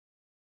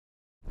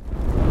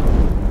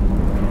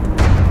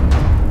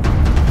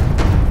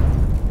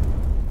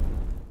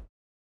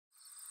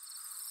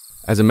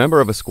As a member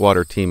of a squad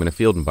or team in a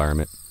field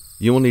environment,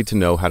 you will need to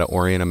know how to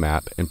orient a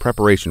map in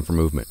preparation for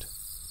movement.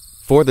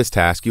 For this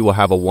task, you will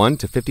have a 1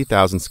 to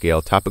 50,000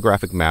 scale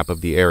topographic map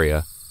of the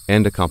area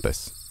and a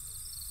compass.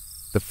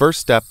 The first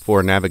step for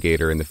a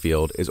navigator in the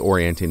field is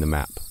orienting the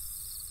map.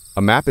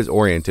 A map is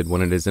oriented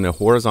when it is in a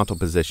horizontal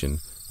position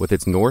with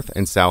its north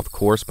and south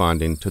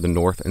corresponding to the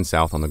north and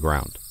south on the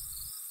ground.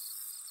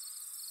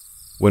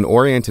 When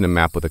orienting a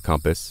map with a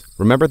compass,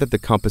 remember that the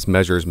compass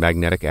measures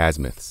magnetic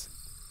azimuths.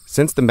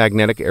 Since the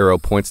magnetic arrow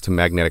points to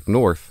magnetic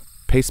north,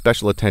 pay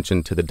special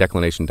attention to the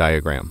declination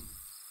diagram.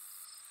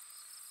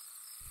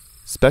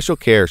 Special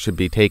care should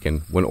be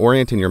taken when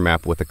orienting your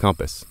map with a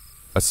compass.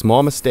 A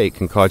small mistake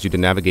can cause you to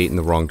navigate in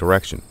the wrong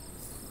direction.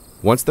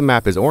 Once the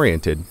map is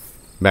oriented,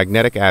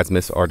 magnetic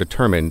azimuths are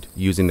determined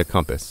using the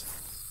compass.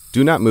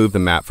 Do not move the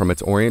map from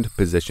its oriented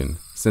position,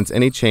 since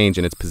any change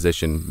in its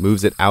position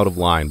moves it out of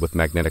line with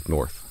magnetic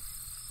north.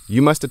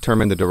 You must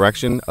determine the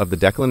direction of the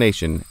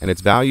declination and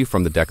its value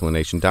from the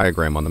declination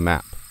diagram on the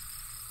map.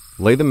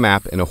 Lay the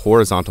map in a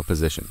horizontal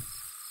position.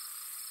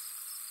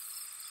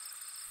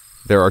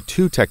 There are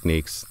two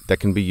techniques that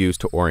can be used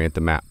to orient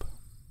the map.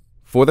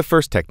 For the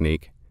first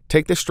technique,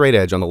 take the straight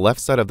edge on the left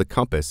side of the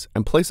compass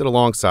and place it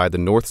alongside the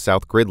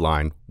north-south grid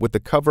line with the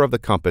cover of the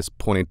compass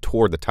pointing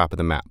toward the top of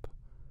the map.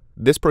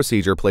 This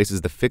procedure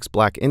places the fixed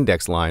black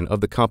index line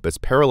of the compass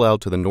parallel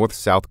to the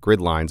north-south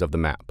grid lines of the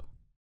map.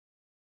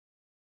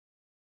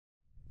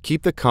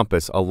 Keep the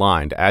compass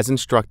aligned as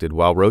instructed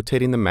while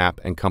rotating the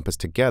map and compass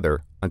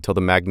together until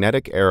the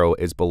magnetic arrow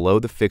is below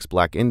the fixed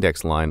black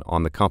index line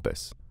on the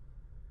compass.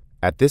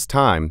 At this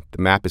time,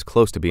 the map is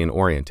close to being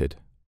oriented.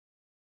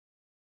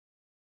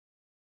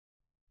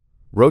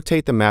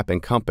 Rotate the map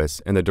and compass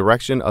in the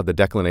direction of the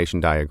declination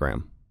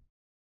diagram.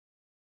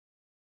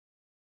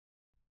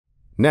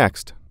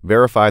 Next,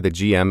 verify the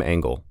GM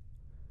angle.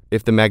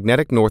 If the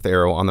magnetic north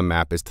arrow on the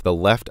map is to the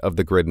left of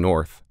the grid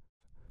north,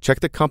 check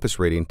the compass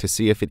reading to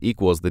see if it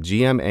equals the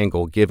GM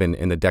angle given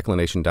in the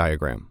declination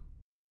diagram.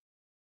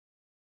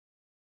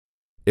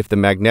 If the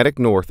magnetic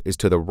north is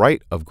to the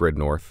right of grid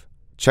north,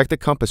 check the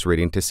compass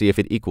reading to see if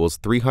it equals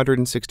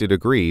 360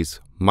 degrees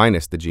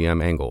minus the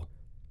GM angle.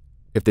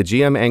 If the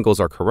GM angles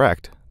are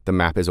correct, the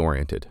map is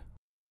oriented.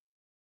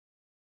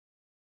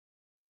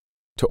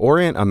 To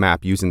orient a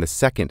map using the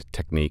second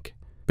technique,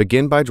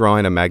 begin by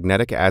drawing a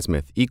magnetic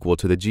azimuth equal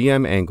to the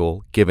GM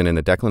angle given in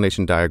the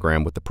declination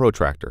diagram with the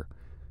protractor,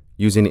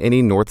 using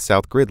any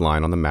north-south grid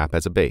line on the map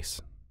as a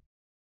base.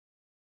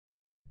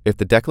 If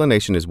the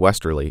declination is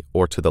westerly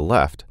or to the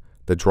left,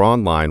 the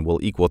drawn line will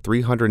equal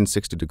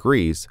 360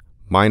 degrees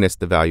minus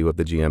the value of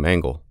the GM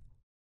angle.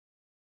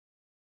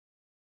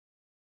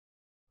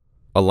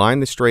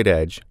 Align the straight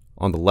edge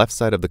on the left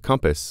side of the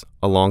compass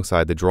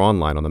alongside the drawn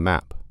line on the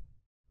map.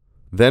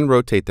 Then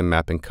rotate the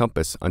map and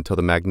compass until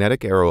the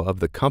magnetic arrow of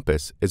the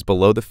compass is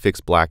below the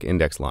fixed black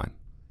index line.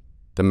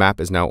 The map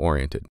is now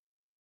oriented.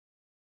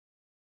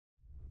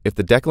 If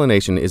the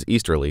declination is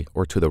easterly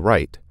or to the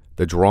right,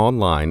 the drawn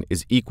line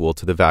is equal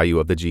to the value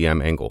of the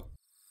GM angle.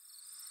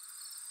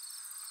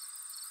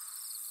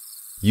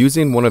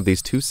 Using one of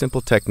these two simple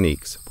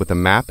techniques with a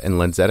map and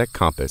Lensatic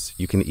Compass,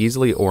 you can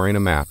easily orient a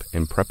map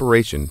in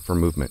preparation for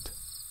movement.